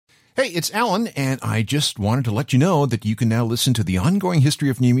Hey, it's Alan, and I just wanted to let you know that you can now listen to the ongoing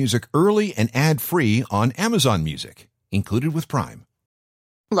history of new music early and ad-free on Amazon Music, included with Prime.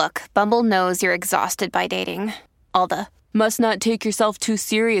 Look, Bumble knows you're exhausted by dating. All the, must not take yourself too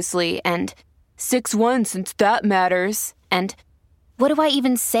seriously, and 6'1" since that matters, and what do I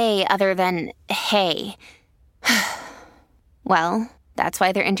even say other than, hey? Well, that's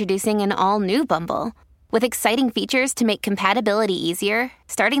why they're introducing an all-new Bumble, with exciting features to make compatibility easier,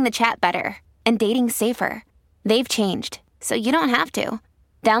 starting the chat better, and dating safer. They've changed, so you don't have to.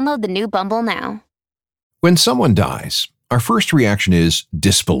 Download the new Bumble now. When someone dies, our first reaction is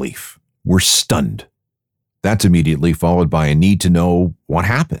disbelief. We're stunned. That's immediately followed by a need to know what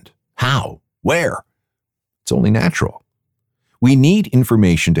happened, how, where. It's only natural. We need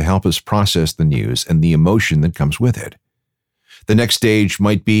information to help us process the news and the emotion that comes with it. The next stage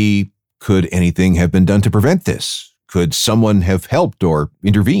might be, could anything have been done to prevent this? Could someone have helped or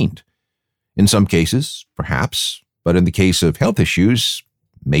intervened? In some cases, perhaps, but in the case of health issues,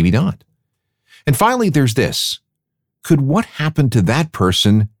 maybe not. And finally, there's this. Could what happened to that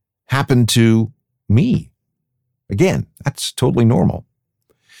person happen to me? Again, that's totally normal.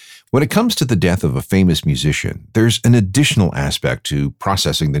 When it comes to the death of a famous musician, there's an additional aspect to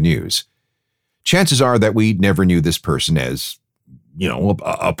processing the news. Chances are that we never knew this person as,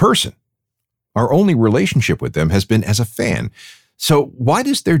 a person. Our only relationship with them has been as a fan. So why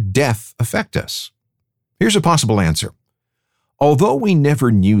does their death affect us? Here's a possible answer. Although we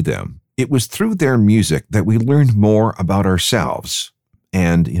never knew them, it was through their music that we learned more about ourselves.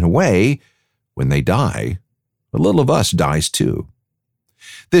 And in a way, when they die, a little of us dies too.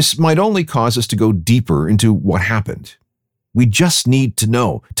 This might only cause us to go deeper into what happened. We just need to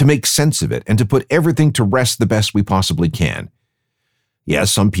know, to make sense of it, and to put everything to rest the best we possibly can.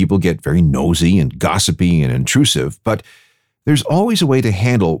 Yes, some people get very nosy and gossipy and intrusive, but there's always a way to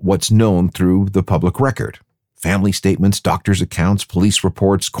handle what's known through the public record. Family statements, doctors' accounts, police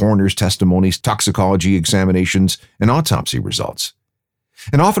reports, coroner's testimonies, toxicology examinations, and autopsy results.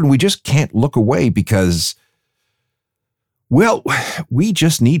 And often we just can't look away because, well, we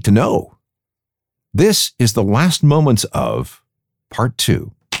just need to know. This is the last moments of Part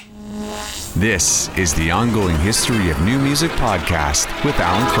 2. This is the Ongoing History of New Music podcast with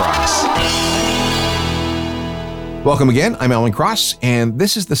Alan Cross. Welcome again. I'm Alan Cross, and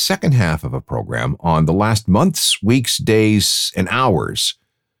this is the second half of a program on the last months, weeks, days, and hours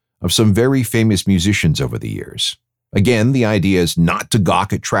of some very famous musicians over the years. Again, the idea is not to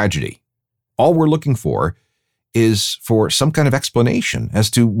gawk at tragedy. All we're looking for is for some kind of explanation as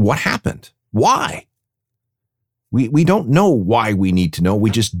to what happened. Why? We don't know why we need to know. We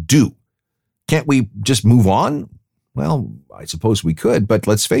just do. Can't we just move on? Well, I suppose we could, but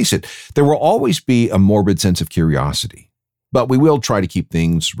let's face it, there will always be a morbid sense of curiosity. But we will try to keep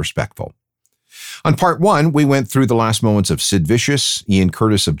things respectful. On Part 1, we went through the last moments of Sid Vicious, Ian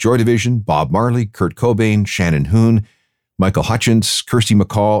Curtis of Joy Division, Bob Marley, Kurt Cobain, Shannon Hoon, Michael Hutchence, Kirsty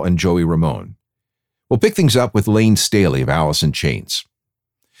MacColl, and Joey Ramone. We'll pick things up with Layne Staley of Alice in Chains.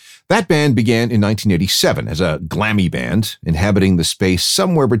 That band began in 1987 as a glammy band, inhabiting the space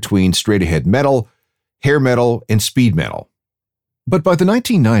somewhere between straight-ahead metal, hair metal, and speed metal. But by the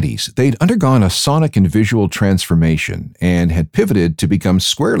 1990s, they'd undergone a sonic and visual transformation and had pivoted to become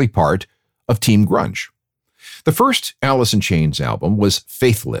squarely part of Team Grunge. The first Alice in Chains album was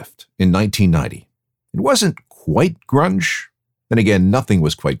Faithlift in 1990. It wasn't quite grunge. Then again, nothing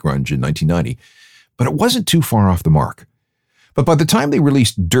was quite grunge in 1990, but it wasn't too far off the mark. But by the time they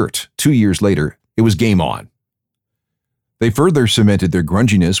released Dirt 2 years later, it was game on. They further cemented their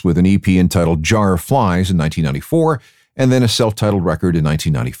grunginess with an EP entitled Jar of Flies in 1994, and then a self-titled record in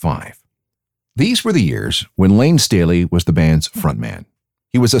 1995. These were the years when Layne Staley was the band's frontman.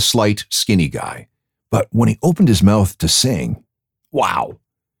 He was a slight, skinny guy, but when he opened his mouth to sing, wow.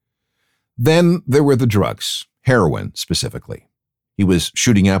 Then there were the drugs, heroin specifically. He was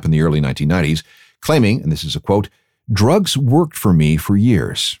shooting up in the early 1990s, claiming, and this is a quote, "Drugs worked for me for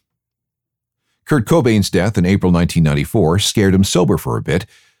years." Kurt Cobain's death in April 1994 scared him sober for a bit,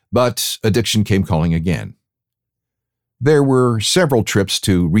 but addiction came calling again. There were several trips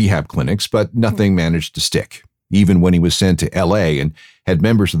to rehab clinics, but nothing managed to stick, even when he was sent to LA and had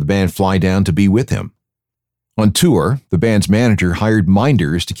members of the band fly down to be with him. On tour, the band's manager hired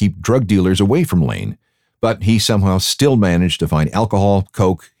minders to keep drug dealers away from Layne, but he somehow still managed to find alcohol,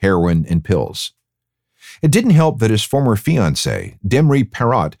 coke, heroin, and pills. It didn't help that his former fiancée, Demri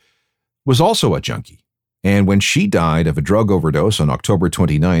Parrott, was also a junkie, and when she died of a drug overdose on October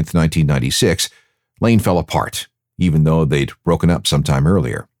 29, 1996, Layne fell apart, even though they'd broken up sometime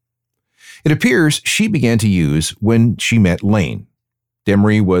earlier. It appears she began to use when she met Layne.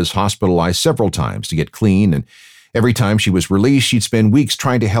 Demery was hospitalized several times to get clean, and every time she was released, she'd spend weeks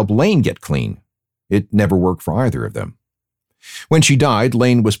trying to help Lane get clean. It never worked for either of them. When she died,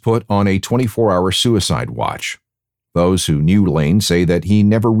 Lane was put on a 24-hour suicide watch. Those who knew Lane say that he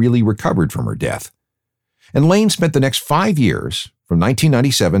never really recovered from her death. And Lane spent the next 5 years, from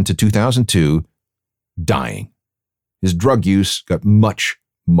 1997 to 2002, dying. His drug use got much,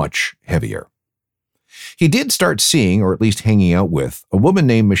 much heavier. He did start seeing, or at least hanging out with, a woman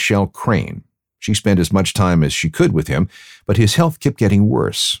named Michelle Crane. She spent as much time as she could with him, but his health kept getting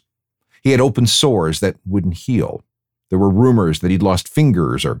worse. He had open sores that wouldn't heal. There were rumors that he'd lost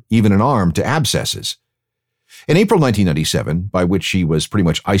fingers or even an arm to abscesses. In April 1997, by which he was pretty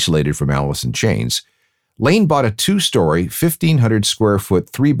much isolated from Alice in Chains, Lane bought a 2-story,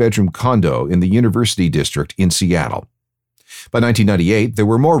 1,500-square-foot, 3-bedroom condo in the University District in Seattle. By 1998, there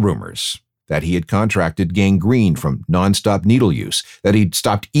were more rumors that he had contracted gangrene from nonstop needle use, that he'd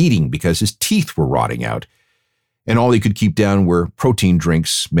stopped eating because his teeth were rotting out, and all he could keep down were protein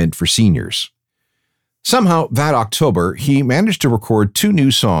drinks meant for seniors. Somehow, that October, he managed to record 2 new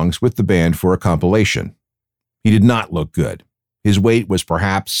songs with the band for a compilation. He did not look good. His weight was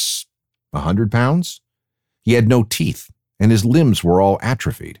perhaps 100 pounds. He had no teeth, and his limbs were all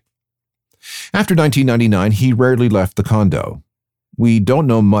atrophied. After 1999, he rarely left the condo. We don't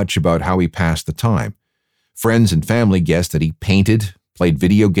know much about how he passed the time. Friends and family guess that he painted, played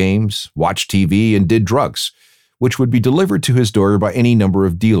video games, watched TV, and did drugs, which would be delivered to his door by any number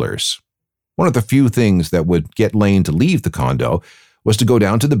of dealers. One of the few things that would get Lane to leave the condo was to go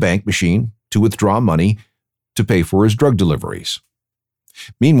down to the bank machine to withdraw money to pay for his drug deliveries.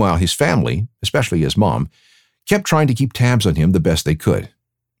 Meanwhile, his family, especially his mom, kept trying to keep tabs on him the best they could,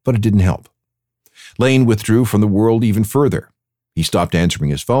 but it didn't help. Lane withdrew from the world even further. He stopped answering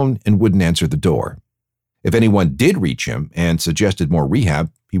his phone and wouldn't answer the door. If anyone did reach him and suggested more rehab,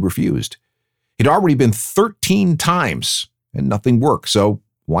 he refused. He'd already been 13 times and nothing worked, so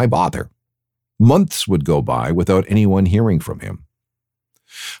why bother? Months would go by without anyone hearing from him.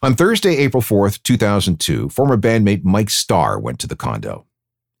 On Thursday, April 4th, 2002, former bandmate Mike Starr went to the condo.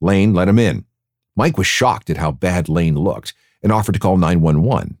 Lane let him in. Mike was shocked at how bad Lane looked and offered to call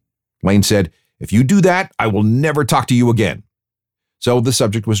 911. Lane said, "If you do that, I will never talk to you again." So the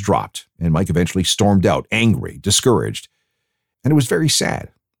subject was dropped, and Mike eventually stormed out, angry, discouraged. And it was very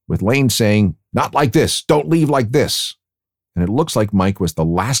sad, with Lane saying, "Not like this, don't leave like this." And it looks like Mike was the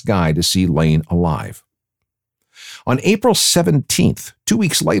last guy to see Lane alive. On April 17th, 2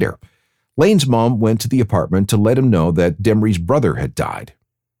 weeks later, Lane's mom went to the apartment to let him know that Demery's brother had died.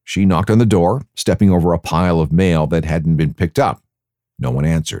 She knocked on the door, stepping over a pile of mail that hadn't been picked up. No one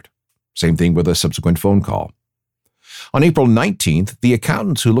answered. Same thing with a subsequent phone call. On April 19th, the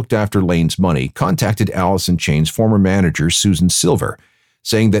accountants who looked after Lane's money contacted Alice in Chains' former manager, Susan Silver,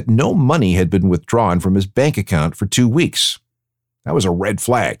 saying that no money had been withdrawn from his bank account for 2 weeks. That was a red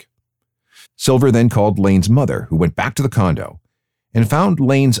flag. Silver then called Lane's mother, who went back to the condo, and found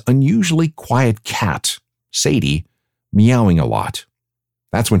Lane's unusually quiet cat, Sadie, meowing a lot.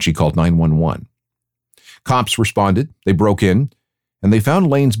 That's when she called 911. Cops responded, they broke in, and they found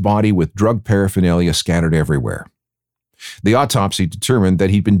Lane's body with drug paraphernalia scattered everywhere. The autopsy determined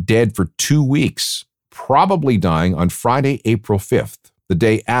that he'd been dead for 2 weeks, probably dying on Friday, April 5th, the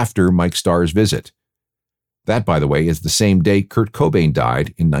day after Mike Starr's visit. That, by the way, is the same day Kurt Cobain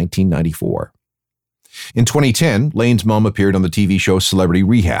died in 1994. In 2010, Lane's mom appeared on the TV show Celebrity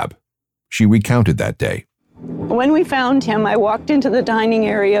Rehab. She recounted that day. When we found him, I walked into the dining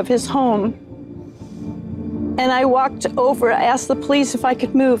area of his home, and I walked over, I asked the police if I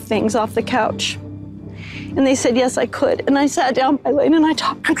could move things off the couch. And they said, yes, I could. And I sat down by Lane and I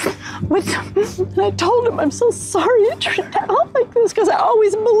talked with him. And I told him, I'm so sorry it turned out like this, because I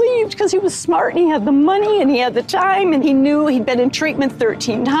always believed, because he was smart and he had the money and he had the time and he knew he'd been in treatment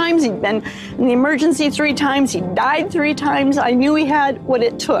 13 times. He'd been in the emergency 3 times. He died 3 times. I knew he had what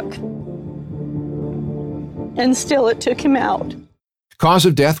it took. And still it took him out. Cause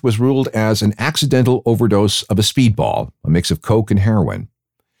of death was ruled as an accidental overdose of a speedball, a mix of coke and heroin.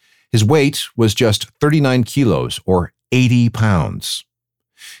 His weight was just 39 kilos, or 80 pounds.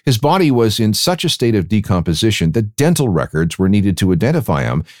 His body was in such a state of decomposition that dental records were needed to identify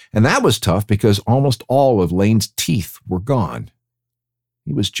him, and that was tough because almost all of Lane's teeth were gone.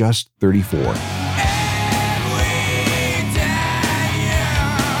 He was just 34.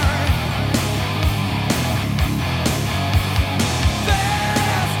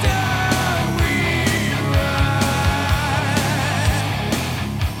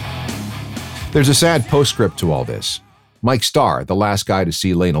 There's a sad postscript to all this. Mike Starr, the last guy to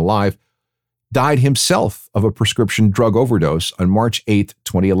see Lane alive, died himself of a prescription drug overdose on March 8,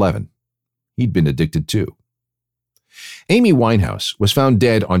 2011. He'd been addicted too. Amy Winehouse was found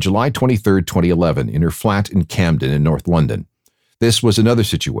dead on July 23, 2011, in her flat in Camden in North London. This was another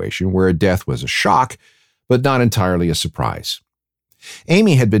situation where a death was a shock, but not entirely a surprise.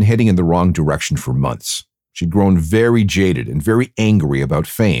 Amy had been heading in the wrong direction for months. She'd grown very jaded and very angry about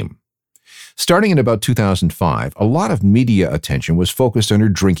fame. Starting in about 2005, a lot of media attention was focused on her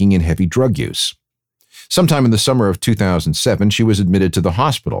drinking and heavy drug use. Sometime in the summer of 2007, she was admitted to the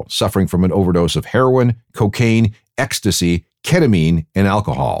hospital, suffering from an overdose of heroin, cocaine, ecstasy, ketamine, and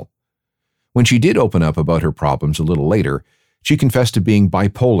alcohol. When she did open up about her problems a little later, she confessed to being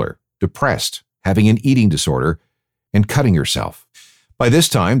bipolar, depressed, having an eating disorder, and cutting herself. By this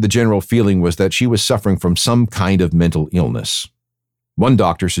time, the general feeling was that she was suffering from some kind of mental illness. One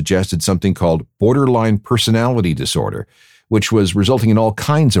doctor suggested something called borderline personality disorder, which was resulting in all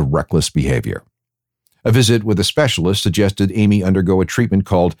kinds of reckless behavior. A visit with a specialist suggested Amy undergo a treatment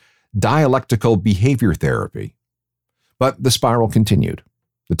called dialectical behavior therapy. But the spiral continued.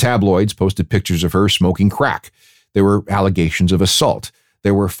 The tabloids posted pictures of her smoking crack. There were allegations of assault.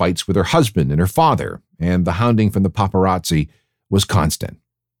 There were fights with her husband and her father, and the hounding from the paparazzi was constant.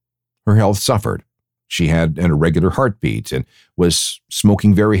 Her health suffered. She had an irregular heartbeat and was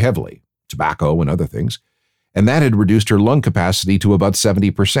smoking very heavily, tobacco and other things, and that had reduced her lung capacity to about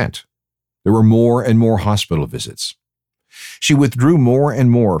 70%. There were more and more hospital visits. She withdrew more and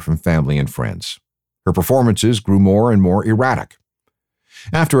more from family and friends. Her performances grew more and more erratic.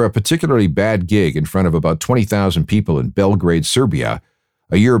 After a particularly bad gig in front of about 20,000 people in Belgrade, Serbia,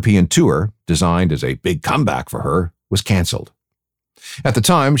 a European tour, designed as a big comeback for her, was canceled. At the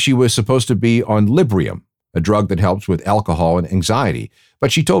time, she was supposed to be on Librium, a drug that helps with alcohol and anxiety,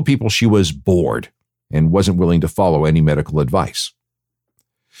 but she told people she was bored and wasn't willing to follow any medical advice.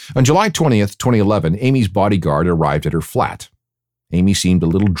 On July 20th, 2011, Amy's bodyguard arrived at her flat. Amy seemed a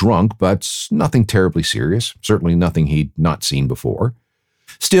little drunk, but nothing terribly serious, certainly nothing he'd not seen before.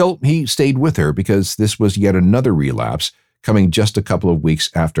 Still, he stayed with her because this was yet another relapse, coming just a couple of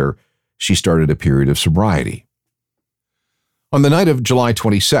weeks after she started a period of sobriety. On the night of July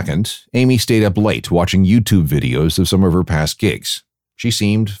 22nd, Amy stayed up late watching YouTube videos of some of her past gigs. She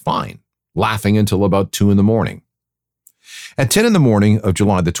seemed fine, laughing until about 2 a.m. At 10 a.m. of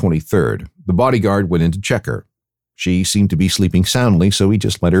July the 23rd, the bodyguard went in to check her. She seemed to be sleeping soundly, so he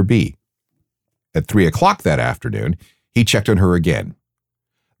just let her be. At 3 o'clock that afternoon, he checked on her again.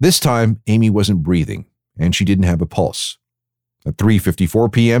 This time, Amy wasn't breathing, and she didn't have a pulse. At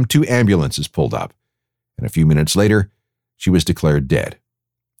 3:54 p.m., 2 ambulances pulled up, and a few minutes later, she was declared dead.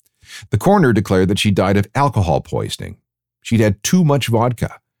 The coroner declared that she died of alcohol poisoning. She'd had too much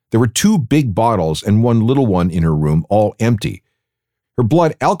vodka. There were 2 big bottles and 1 little one in her room, all empty. Her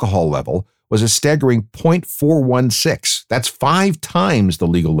blood alcohol level was a staggering 0.416. That's 5 times the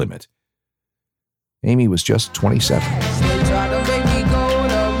legal limit. Amy was just 27.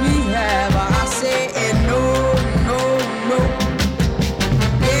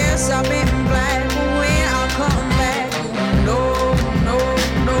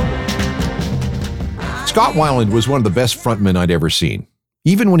 Scott Weiland was one of the best frontmen I'd ever seen.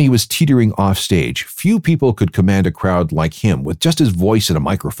 Even when he was teetering off stage, few people could command a crowd like him with just his voice and a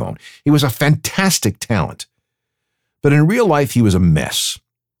microphone. He was a fantastic talent. But in real life, he was a mess.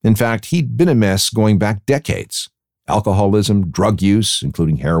 In fact, he'd been a mess going back decades. Alcoholism, drug use,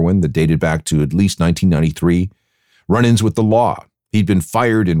 including heroin that dated back to at least 1993, run-ins with the law. He'd been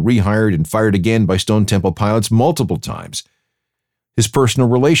fired and rehired and fired again by Stone Temple Pilots multiple times. His personal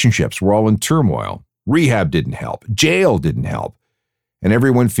relationships were all in turmoil. Rehab didn't help. Jail didn't help. And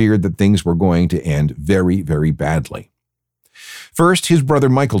everyone feared that things were going to end very, very badly. First, his brother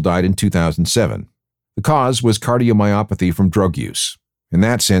Michael died in 2007. The cause was cardiomyopathy from drug use, and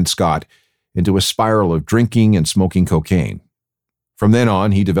that sent Scott into a spiral of drinking and smoking cocaine. From then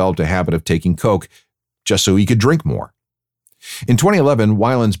on, he developed a habit of taking coke just so he could drink more. In 2011,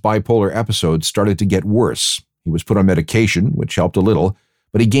 Weiland's bipolar episodes started to get worse. He was put on medication, which helped a little,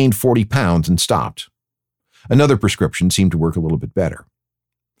 but he gained 40 pounds and stopped. Another prescription seemed to work a little bit better.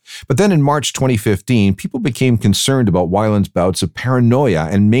 But then in March 2015, people became concerned about Weiland's bouts of paranoia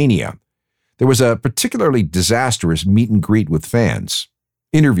and mania. There was a particularly disastrous meet and greet with fans.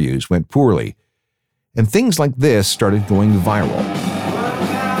 Interviews went poorly, and things like this started going viral.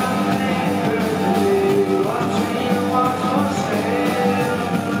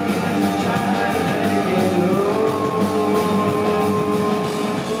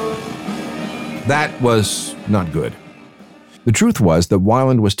 That was not good. The truth was that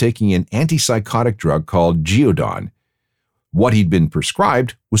Weiland was taking an antipsychotic drug called Geodon. What he'd been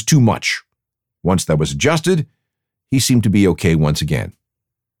prescribed was too much. Once that was adjusted, he seemed to be okay once again.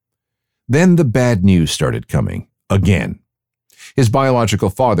 Then the bad news started coming, again. His biological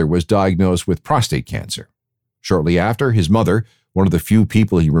father was diagnosed with prostate cancer. Shortly after, his mother, one of the few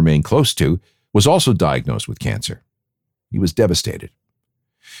people he remained close to, was also diagnosed with cancer. He was devastated.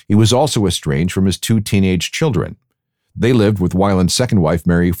 He was also estranged from his 2 teenage children. They lived with Weiland's second wife,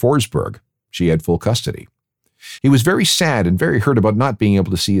 Mary Forsberg. She had full custody. He was very sad and very hurt about not being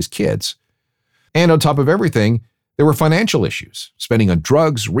able to see his kids. And on top of everything, there were financial issues. Spending on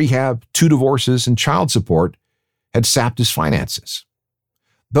drugs, rehab, 2 divorces, and child support had sapped his finances.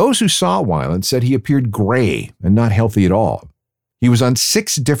 Those who saw Weiland said he appeared gray and not healthy at all. He was on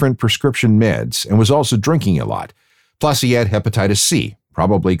 6 different prescription meds and was also drinking a lot. Plus, he had hepatitis C,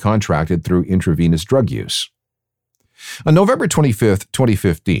 probably contracted through intravenous drug use. On November 25th,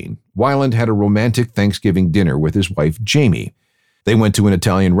 2015, Weiland had a romantic Thanksgiving dinner with his wife, Jamie. They went to an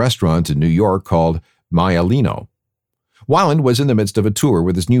Italian restaurant in New York called Maialino. Weiland was in the midst of a tour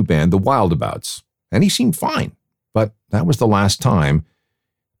with his new band, The Wildabouts, and he seemed fine, but that was the last time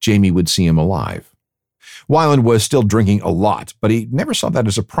Jamie would see him alive. Weiland was still drinking a lot, but he never saw that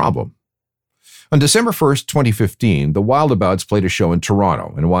as a problem. On December 1st, 2015, The Wildabouts played a show in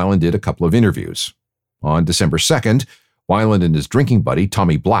Toronto, and Weiland did a couple of interviews. On December 2nd, Weiland and his drinking buddy,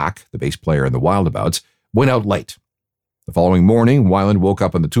 Tommy Black, the bass player in The Wildabouts, went out late. The following morning, Weiland woke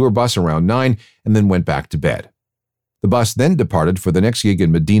up on the tour bus around 9 and then went back to bed. The bus then departed for the next gig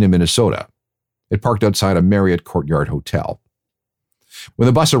in Medina, Minnesota. It parked outside a Marriott Courtyard Hotel. When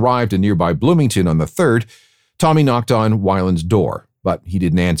the bus arrived in nearby Bloomington on the 3rd, Tommy knocked on Weiland's door, but he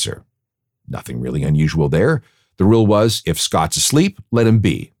didn't answer. Nothing really unusual there. The rule was, if Scott's asleep, let him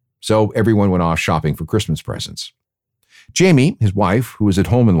be. So everyone went off shopping for Christmas presents. Jamie, his wife, who was at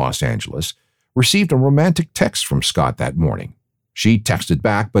home in Los Angeles, received a romantic text from Scott that morning. She texted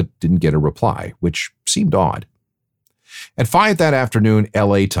back but didn't get a reply, which seemed odd. At 5 that afternoon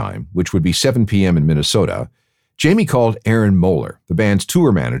LA time, which would be 7 p.m. in Minnesota, Jamie called Aaron Moeller, the band's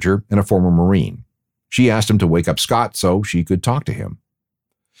tour manager and a former Marine. She asked him to wake up Scott so she could talk to him.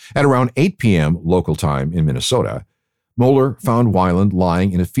 At around 8 p.m. local time in Minnesota, Moeller found Weiland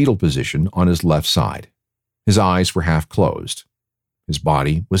lying in a fetal position on his left side. His eyes were half closed. His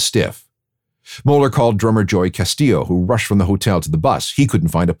body was stiff. Moeller called drummer Joey Castillo, who rushed from the hotel to the bus. He couldn't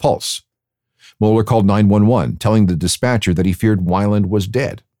find a pulse. Moeller called 911, telling the dispatcher that he feared Weiland was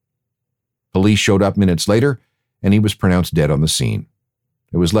dead. Police showed up minutes later, and he was pronounced dead on the scene.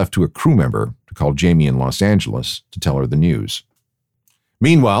 It was left to a crew member to call Jamie in Los Angeles to tell her the news.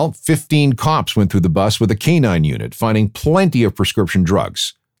 Meanwhile, 15 cops went through the bus with a canine unit, finding plenty of prescription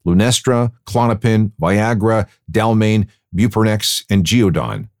drugs: Lunestra, Klonopin, Viagra, Dalmane, Bupernex, and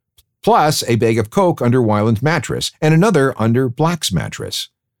Geodon, plus a bag of coke under Weiland's mattress and another under Black's mattress.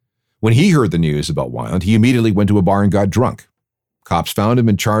 When he heard the news about Weiland, he immediately went to a bar and got drunk. Cops found him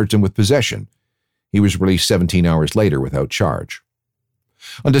and charged him with possession. He was released 17 hours later without charge.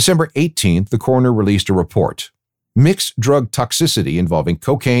 On December 18th, the coroner released a report: mixed drug toxicity involving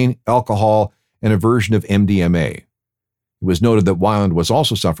cocaine, alcohol, and a version of MDMA. It was noted that Weiland was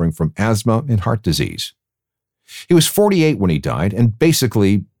also suffering from asthma and heart disease. He was 48 when he died and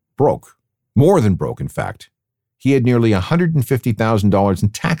basically broke. More than broke, in fact. He had nearly $150,000 in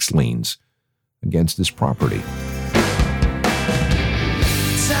tax liens against his property.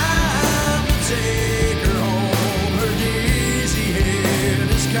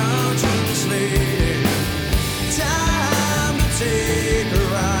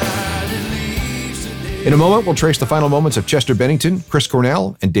 In a moment, we'll trace the final moments of Chester Bennington, Chris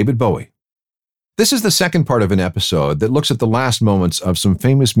Cornell, and David Bowie. This is the second part of an episode that looks at the last moments of some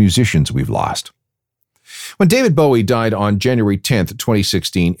famous musicians we've lost. When David Bowie died on January 10th,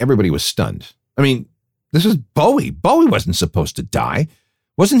 2016, everybody was stunned. I mean, this is Bowie. Bowie wasn't supposed to die.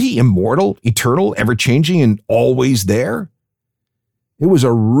 Wasn't he immortal, eternal, ever-changing, and always there? It was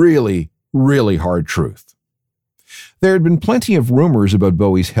a really, really hard truth. There had been plenty of rumors about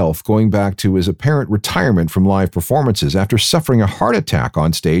Bowie's health going back to his apparent retirement from live performances after suffering a heart attack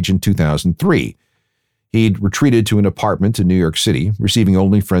on stage in 2003. He'd retreated to an apartment in New York City, receiving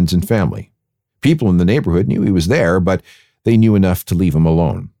only friends and family. People in the neighborhood knew he was there, but they knew enough to leave him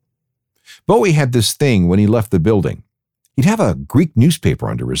alone. Bowie had this thing when he left the building. He'd have a Greek newspaper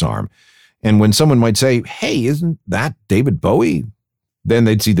under his arm, and when someone might say, "Hey, isn't that David Bowie?" Then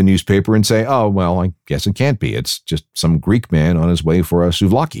they'd see the newspaper and say, "Oh, well, I guess it can't be. It's just some Greek man on his way for a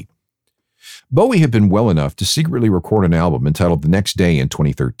souvlaki." Bowie had been well enough to secretly record an album entitled The Next Day in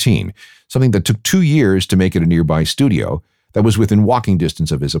 2013, something that took 2 years to make at a nearby studio that was within walking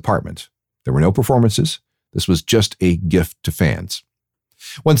distance of his apartment. There were no performances. This was just a gift to fans.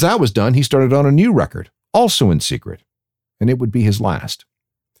 Once that was done, he started on a new record, also in secret, and it would be his last.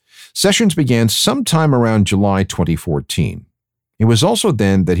 Sessions began sometime around July 2014. It was also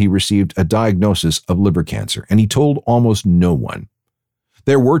then that he received a diagnosis of liver cancer, and he told almost no one.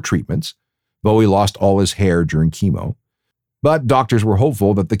 There were treatments. Bowie lost all his hair during chemo, but doctors were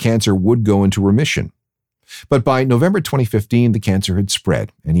hopeful that the cancer would go into remission. But by November 2015, the cancer had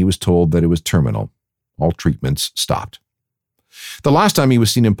spread, and he was told that it was terminal. All treatments stopped. The last time he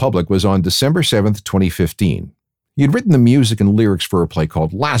was seen in public was on December 7th, 2015. He had written the music and lyrics for a play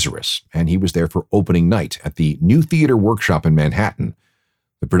called Lazarus, and he was there for opening night at the New Theater Workshop in Manhattan.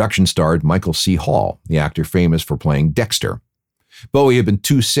 The production starred Michael C. Hall, the actor famous for playing Dexter. Bowie had been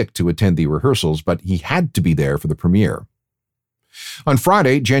too sick to attend the rehearsals, but he had to be there for the premiere. On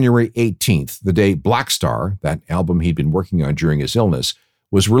Friday, January 18th, the day Black Star, that album he'd been working on during his illness,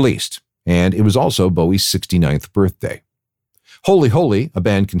 was released, and it was also Bowie's 69th birthday. Holy Holy, a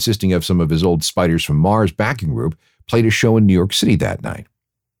band consisting of some of his old Spiders from Mars backing group, played a show in New York City that night.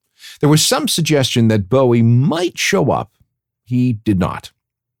 There was some suggestion that Bowie might show up. He did not.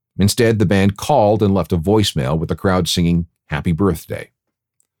 Instead, the band called and left a voicemail with the crowd singing Happy Birthday.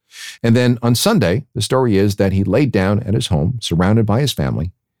 And then on Sunday, the story is that he laid down at his home, surrounded by his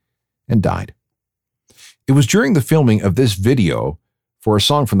family, and died. It was during the filming of this video for a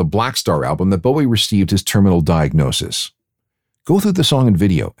song from the Black Star album that Bowie received his terminal diagnosis. Go through the song and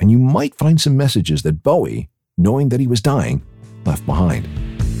video, and you might find some messages that Bowie, knowing that he was dying, left behind.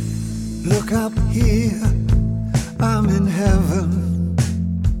 Look up here, I'm in heaven.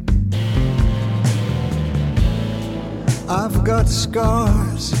 I've got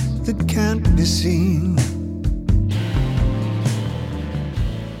scars that can't be seen.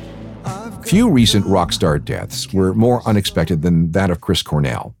 Few recent rock star deaths were more unexpected than that of Chris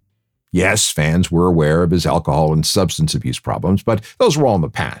Cornell. Yes, fans were aware of his alcohol and substance abuse problems, but those were all in the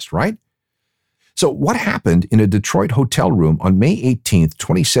past, right? So what happened in a Detroit hotel room on May 18th,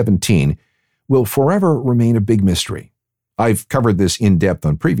 2017 will forever remain a big mystery. I've covered this in depth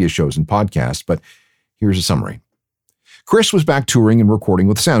on previous shows and podcasts, but here's a summary. Chris was back touring and recording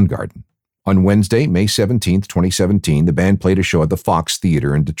with Soundgarden. On Wednesday, May 17th, 2017, the band played a show at the Fox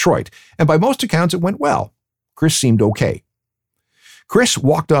Theater in Detroit, and by most accounts it went well. Chris seemed okay. Chris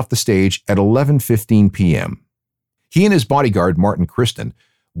walked off the stage at 11:15 p.m. He and his bodyguard, Martin Kristen,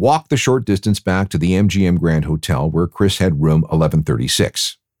 walked the short distance back to the MGM Grand Hotel where Chris had room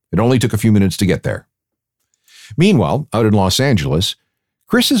 1136. It only took a few minutes to get there. Meanwhile, out in Los Angeles,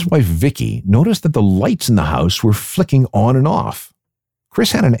 Chris's wife Vicky noticed that the lights in the house were flicking on and off.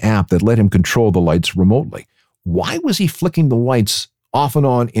 Chris had an app that let him control the lights remotely. Why was he flicking the lights off and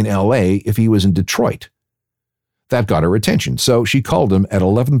on in LA if he was in Detroit? That got her attention, so she called him at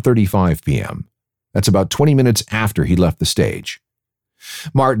 11:35 p.m. That's about 20 minutes after he left the stage.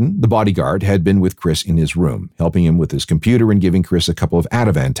 Martin, the bodyguard, had been with Chris in his room, helping him with his computer and giving Chris a couple of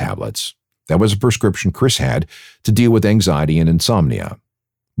Ativan tablets. That was a prescription Chris had to deal with anxiety and insomnia.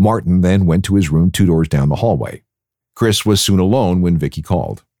 Martin then went to his room 2 doors down the hallway. Chris was soon alone when Vicky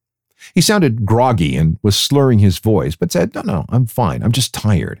called. He sounded groggy and was slurring his voice, but said, No, I'm fine. I'm just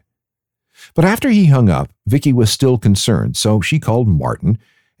tired. But after he hung up, Vicky was still concerned, so she called Martin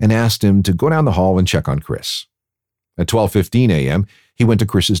and asked him to go down the hall and check on Chris. At 12:15 a.m., he went to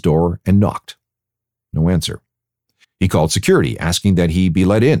Chris's door and knocked. No answer. He called security, asking that he be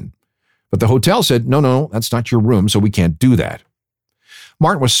let in. But the hotel said, No, that's not your room, so we can't do that.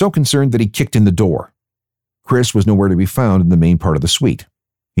 Martin was so concerned that he kicked in the door. Chris was nowhere to be found in the main part of the suite.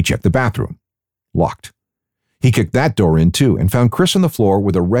 He checked the bathroom. Locked. He kicked that door in too and found Chris on the floor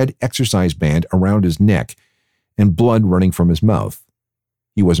with a red exercise band around his neck and blood running from his mouth.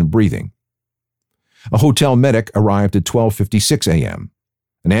 He wasn't breathing. A hotel medic arrived at 12:56 a.m.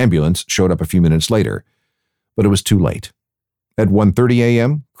 An ambulance showed up a few minutes later, but it was too late. At 1:30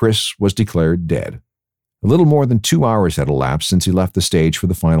 a.m., Chris was declared dead. A little more than 2 hours had elapsed since he left the stage for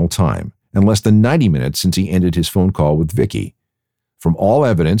the final time, and less than 90 minutes since he ended his phone call with Vicky. From all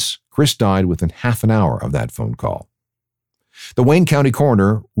evidence, Chris died within half an hour of that phone call. The Wayne County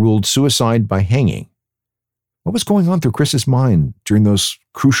coroner ruled suicide by hanging. What was going on through Chris's mind during those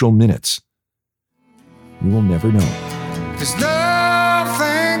crucial minutes? We will never know. There's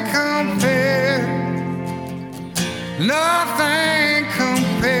nothing compared, nothing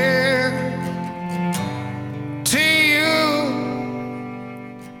compared to you.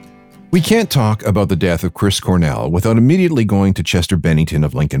 We can't talk about the death of Chris Cornell without immediately going to Chester Bennington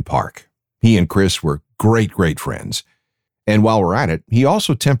of Linkin Park. He and Chris were great friends. And while we're at it, he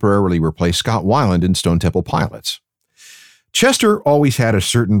also temporarily replaced Scott Weiland in Stone Temple Pilots. Chester always had a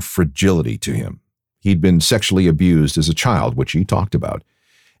certain fragility to him. He'd been sexually abused as a child, which he talked about.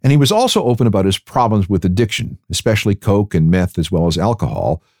 And he was also open about his problems with addiction, especially coke and meth as well as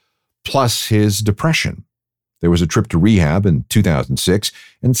alcohol, plus his depression. There was a trip to rehab in 2006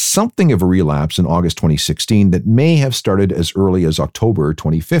 and something of a relapse in August 2016 that may have started as early as October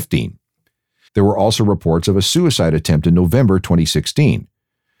 2015. There were also reports of a suicide attempt in November 2016.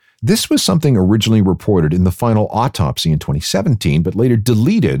 This was something originally reported in the final autopsy in 2017, but later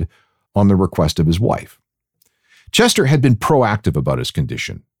deleted on the request of his wife. Chester had been proactive about his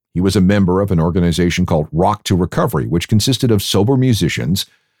condition. He was a member of an organization called Rock to Recovery, which consisted of sober musicians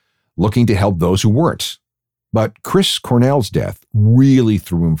looking to help those who weren't. But Chris Cornell's death really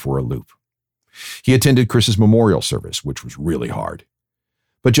threw him for a loop. He attended Chris's memorial service, which was really hard.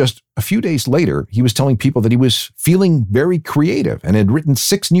 But just a few days later, he was telling people that he was feeling very creative and had written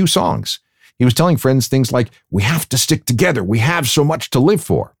 6 new songs. He was telling friends things like, "We have to stick together. We have so much to live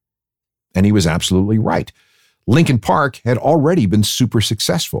for." And he was absolutely right. Linkin Park had already been super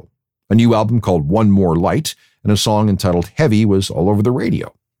successful. A new album called One More Light and a song entitled Heavy was all over the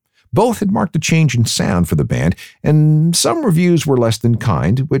radio. Both had marked a change in sound for the band, and some reviews were less than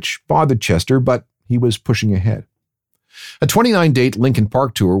kind, which bothered Chester, but he was pushing ahead. A 29-date Linkin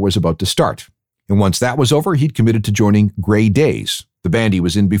Park tour was about to start, and once that was over, he'd committed to joining Grey Daze, the band he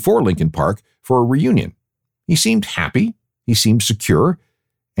was in before Linkin Park, for a reunion. He seemed happy, he seemed secure,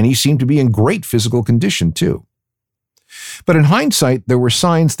 and he seemed to be in great physical condition, too. But in hindsight, there were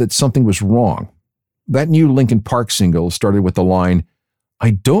signs that something was wrong. That new Linkin Park single started with the line,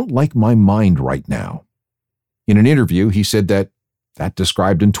 "I don't like my mind right now." In an interview, he said that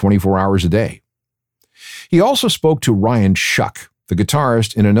described him 24 hours a day. He also spoke to Ryan Shuck, the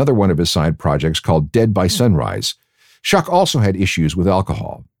guitarist in another one of his side projects called Dead by Sunrise. Shuck also had issues with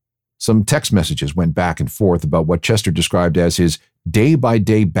alcohol. Some text messages went back and forth about what Chester described as his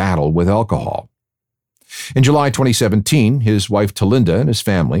day-by-day battle with alcohol. In July 2017, his wife Talinda and his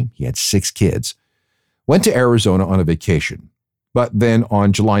family, he had 6 kids, went to Arizona on a vacation. But then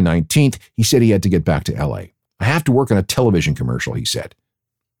on July 19th, he said he had to get back to LA. "I have to work on a television commercial," he said.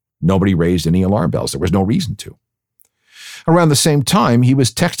 Nobody raised any alarm bells. There was no reason to. Around the same time, he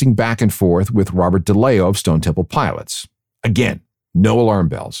was texting back and forth with Robert DeLeo of Stone Temple Pilots. Again, no alarm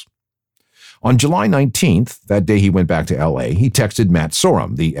bells. On July 19th, that day he went back to LA, he texted Matt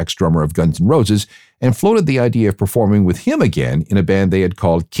Sorum, the ex-drummer of Guns N' Roses, and floated the idea of performing with him again in a band they had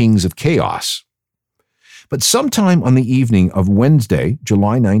called Kings of Chaos. But sometime on the evening of Wednesday,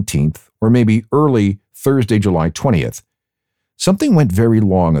 July 19th, or maybe early Thursday, July 20th, something went very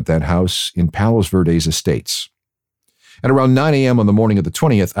wrong at that house in Palos Verdes Estates. At around 9 a.m. on the morning of the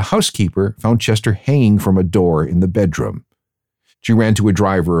 20th, a housekeeper found Chester hanging from a door in the bedroom. She ran to a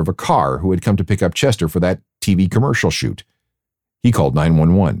driver of a car who had come to pick up Chester for that TV commercial shoot. He called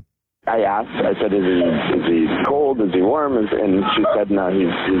 911. I asked, I said, is he cold? Is he warm? And she said, no,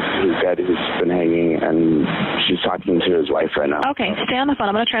 he's dead. He's been hanging, and she's talking to his wife right now. Okay, stay on the phone.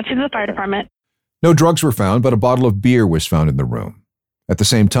 I'm going to transfer you to the fire department. No drugs were found, but a bottle of beer was found in the room. At the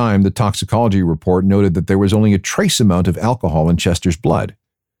same time, the toxicology report noted that there was only a trace amount of alcohol in Chester's blood.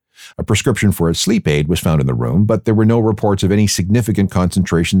 A prescription for a sleep aid was found in the room, but there were no reports of any significant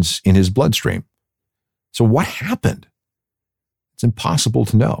concentrations in his bloodstream. So what happened? It's impossible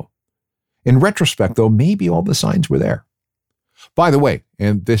to know. In retrospect, though, maybe all the signs were there. By the way,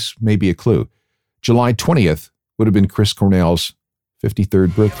 and this may be a clue, July 20th would have been Chris Cornell's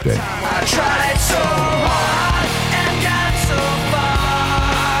 53rd birthday. I tried so hard and got so far,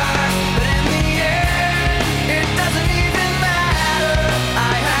 but in the end, it doesn't even matter.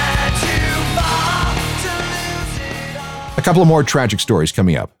 I had to fall to lose it all. A couple of more tragic stories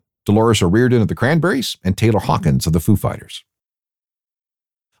coming up. Dolores O'Riordan of the Cranberries and Taylor Hawkins of the Foo Fighters.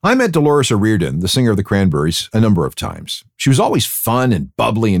 I met Dolores O'Riordan, the singer of the Cranberries, a number of times. She was always fun and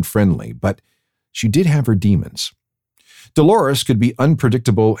bubbly and friendly, but she did have her demons. Dolores could be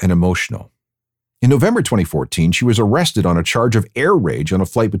unpredictable and emotional. In November 2014, she was arrested on a charge of air rage on a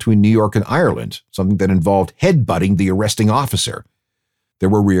flight between New York and Ireland, something that involved headbutting the arresting officer. There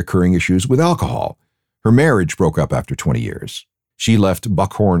were reoccurring issues with alcohol. Her marriage broke up after 20 years. She left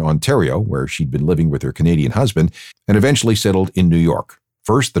Buckhorn, Ontario, where she'd been living with her Canadian husband, and eventually settled in New York.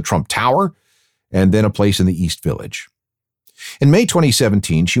 First, the Trump Tower, and then a place in the East Village. In May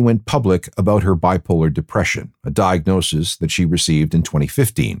 2017, she went public about her bipolar depression, a diagnosis that she received in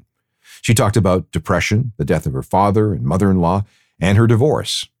 2015. She talked about depression, the death of her father and mother-in-law, and her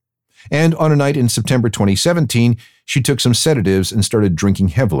divorce. And on a night in September 2017, she took some sedatives and started drinking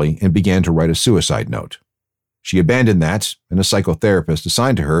heavily and began to write a suicide note. She abandoned that, and a psychotherapist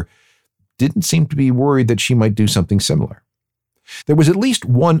assigned to her didn't seem to be worried that she might do something similar. There was at least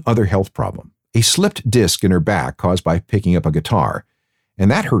one other health problem, a slipped disc in her back caused by picking up a guitar,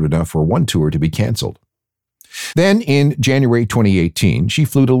 and that hurt enough for one tour to be canceled. Then, in January 2018, she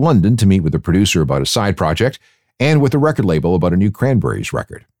flew to London to meet with a producer about a side project and with a record label about a new Cranberries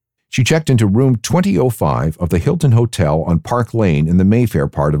record. She checked into room 2005 of the Hilton Hotel on Park Lane in the Mayfair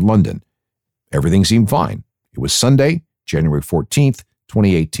part of London. Everything seemed fine. It was Sunday, January 14th,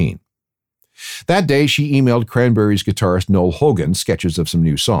 2018. That day, she emailed Cranberries guitarist Noel Hogan sketches of some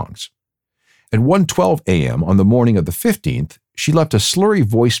new songs. At 1:12 a.m. on the morning of the 15th, she left a slurry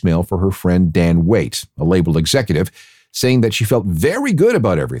voicemail for her friend Dan Waite, a label executive, saying that she felt very good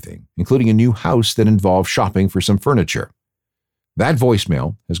about everything, including a new house that involved shopping for some furniture. That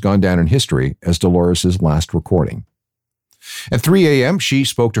voicemail has gone down in history as Dolores' last recording. At 3 a.m., she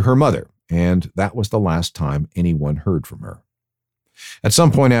spoke to her mother, and that was the last time anyone heard from her. At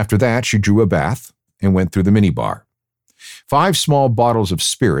some point after that, she drew a bath and went through the minibar. 5 small bottles of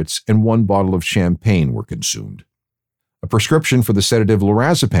spirits and 1 bottle of champagne were consumed. A prescription for the sedative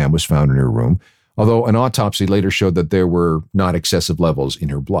lorazepam was found in her room, although an autopsy later showed that there were not excessive levels in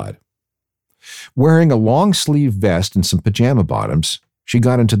her blood. Wearing a long-sleeve vest and some pajama bottoms, she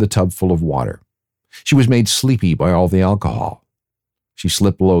got into the tub full of water. She was made sleepy by all the alcohol. She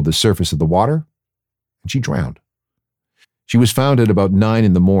slipped below the surface of the water, and she drowned. She was found at about 9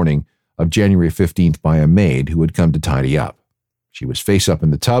 in the morning of January 15th by a maid who had come to tidy up. She was face up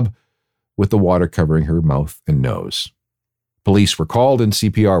in the tub, with the water covering her mouth and nose. Police were called and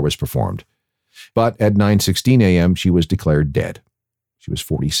CPR was performed. But at 9:16 a.m., she was declared dead. She was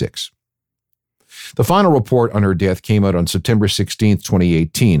 46. The final report on her death came out on September 16,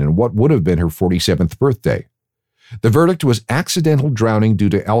 2018, and what would have been her 47th birthday. The verdict was accidental drowning due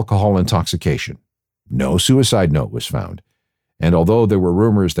to alcohol intoxication. No suicide note was found, and although there were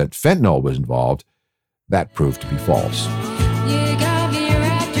rumors that fentanyl was involved, that proved to be false. You got me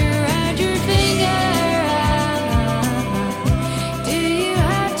wrapped around your finger. Do you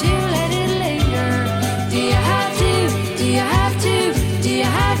have to let it linger? Do you have to? Do you have to? Do you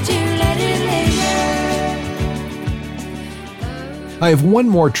have to let it linger? I have one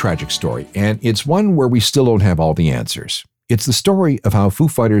more tragic story, and it's one where we still don't have all the answers. It's the story of how Foo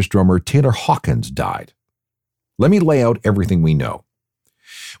Fighters drummer Taylor Hawkins died. Let me lay out everything we know.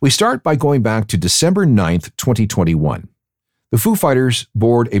 We start by going back to December 9th, 2021. The Foo Fighters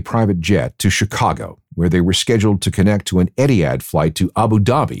board a private jet to Chicago, where they were scheduled to connect to an Etihad flight to Abu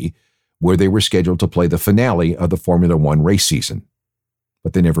Dhabi, where they were scheduled to play the finale of the Formula One race season.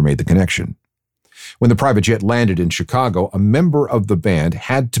 But they never made the connection. When the private jet landed in Chicago, a member of the band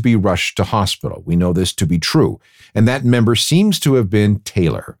had to be rushed to hospital. We know this to be true, and that member seems to have been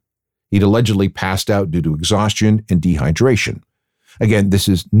Taylor. He'd allegedly passed out due to exhaustion and dehydration. Again, this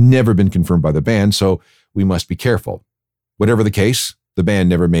has never been confirmed by the band, so we must be careful. Whatever the case, the band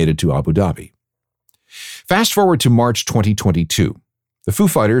never made it to Abu Dhabi. Fast forward to March 2022. The Foo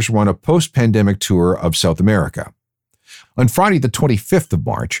Fighters were on a post-pandemic tour of South America. On Friday, the 25th of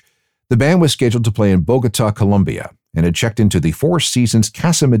March, the band was scheduled to play in Bogota, Colombia, and had checked into the Four Seasons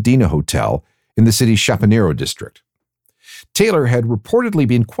Casa Medina Hotel in the city's Chapinero district. Taylor had reportedly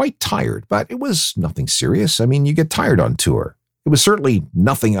been quite tired, but it was nothing serious. I mean, you get tired on tour. It was certainly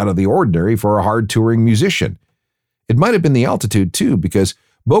nothing out of the ordinary for a hard-touring musician. It might have been the altitude, too, because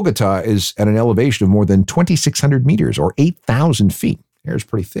Bogota is at an elevation of more than 2,600 meters, or 8,000 feet. Air's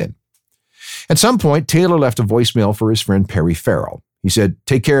pretty thin. At some point, Taylor left a voicemail for his friend Perry Farrell. He said,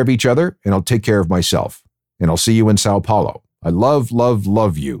 "Take care of each other, and I'll take care of myself. And I'll see you in Sao Paulo. I love, love,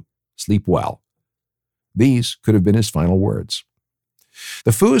 love you. Sleep well." These could have been his final words.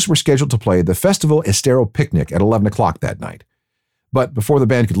 The Foos were scheduled to play the Festival Estero Picnic at 11 o'clock that night. But before the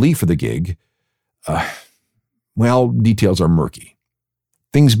band could leave for the gig, details are murky.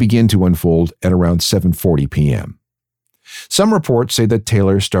 Things begin to unfold at around 7:40 p.m. Some reports say that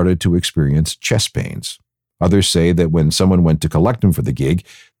Taylor started to experience chest pains. Others say that when someone went to collect him for the gig,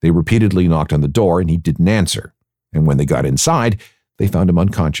 they repeatedly knocked on the door and he didn't answer. And when they got inside, they found him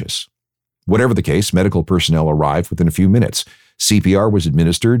unconscious. Whatever the case, medical personnel arrived within a few minutes. CPR was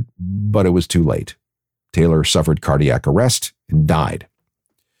administered, but it was too late. Taylor suffered cardiac arrest and died.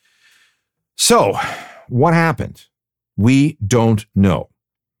 So, what happened? We don't know.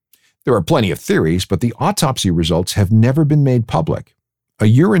 There are plenty of theories, but the autopsy results have never been made public. A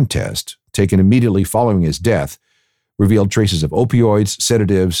urine test, taken immediately following his death, revealed traces of opioids,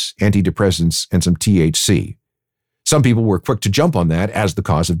 sedatives, antidepressants, and some THC. Some people were quick to jump on that as the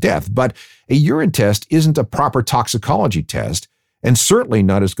cause of death, but a urine test isn't a proper toxicology test, and certainly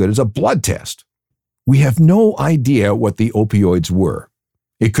not as good as a blood test. We have no idea what the opioids were.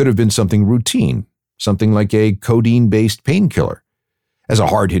 It could have been something routine, something like a codeine-based painkiller. As a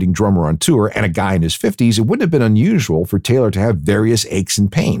hard-hitting drummer on tour and a guy in his 50s, it wouldn't have been unusual for Taylor to have various aches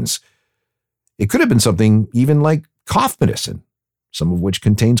and pains. It could have been something even like cough medicine, some of which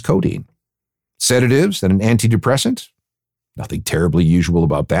contains codeine. Sedatives and an antidepressant? Nothing terribly usual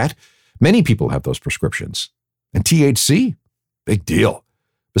about that. Many people have those prescriptions. And THC? Big deal.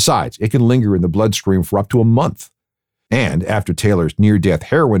 Besides, it can linger in the bloodstream for up to a month. And after Taylor's near-death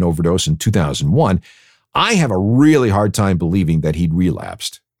heroin overdose in 2001, I have a really hard time believing that he'd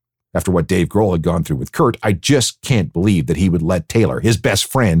relapsed. After what Dave Grohl had gone through with Kurt, I just can't believe that he would let Taylor, his best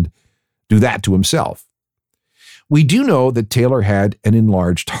friend, do that to himself. We do know that Taylor had an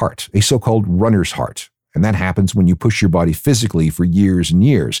enlarged heart, a so-called runner's heart, and that happens when you push your body physically for years and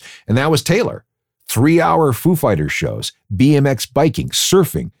years. And that was Taylor. 3-hour Foo Fighters shows, BMX biking,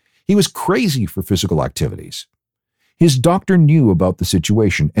 surfing. He was crazy for physical activities. His doctor knew about the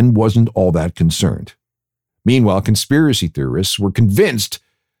situation and wasn't all that concerned. Meanwhile, conspiracy theorists were convinced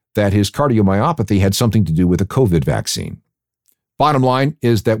that his cardiomyopathy had something to do with a COVID vaccine. Bottom line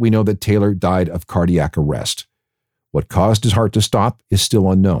is that we know that Taylor died of cardiac arrest. What caused his heart to stop is still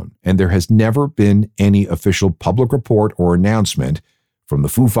unknown, and there has never been any official public report or announcement from the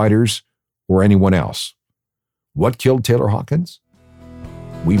Foo Fighters or anyone else. What killed Taylor Hawkins?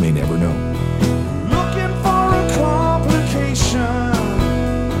 We may never know. Looking for a complication.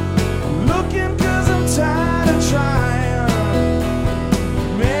 Looking 'cause I'm tired of trying.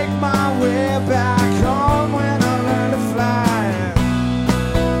 Make my way back home when I learn to fly.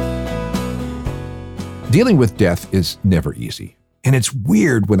 Dealing with death is never easy. And it's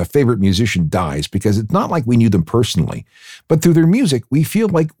weird when a favorite musician dies because it's not like we knew them personally, but through their music, we feel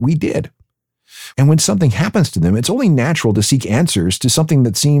like we did. And when something happens to them, it's only natural to seek answers to something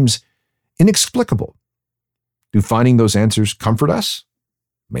that seems inexplicable. Do finding those answers comfort us?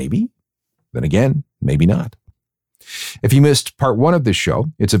 Maybe. Then again, maybe not. If you missed part 1 of this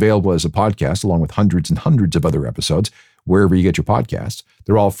show, it's available as a podcast along with hundreds and hundreds of other episodes wherever you get your podcasts.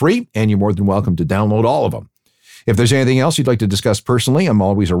 They're all free, and you're more than welcome to download all of them. If there's anything else you'd like to discuss personally, I'm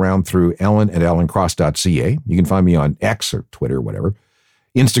always around through ellen@allencross.ca. You can find me on X or Twitter, whatever,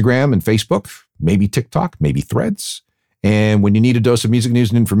 Instagram and Facebook, maybe TikTok, maybe Threads. And when you need a dose of music news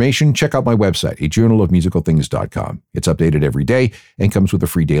and information, check out my website, ajournalofmusicalthings.com. It's updated every day and comes with a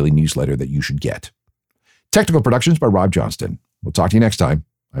free daily newsletter that you should get. Technical productions by Rob Johnston. We'll talk to you next time.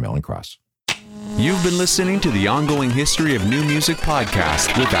 I'm Alan Cross. You've been listening to the Ongoing History of New Music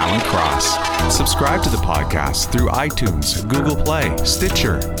podcast with Alan Cross. Subscribe to the podcast through iTunes, Google Play,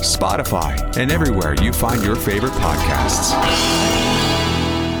 Stitcher, Spotify, and everywhere you find your favorite podcasts.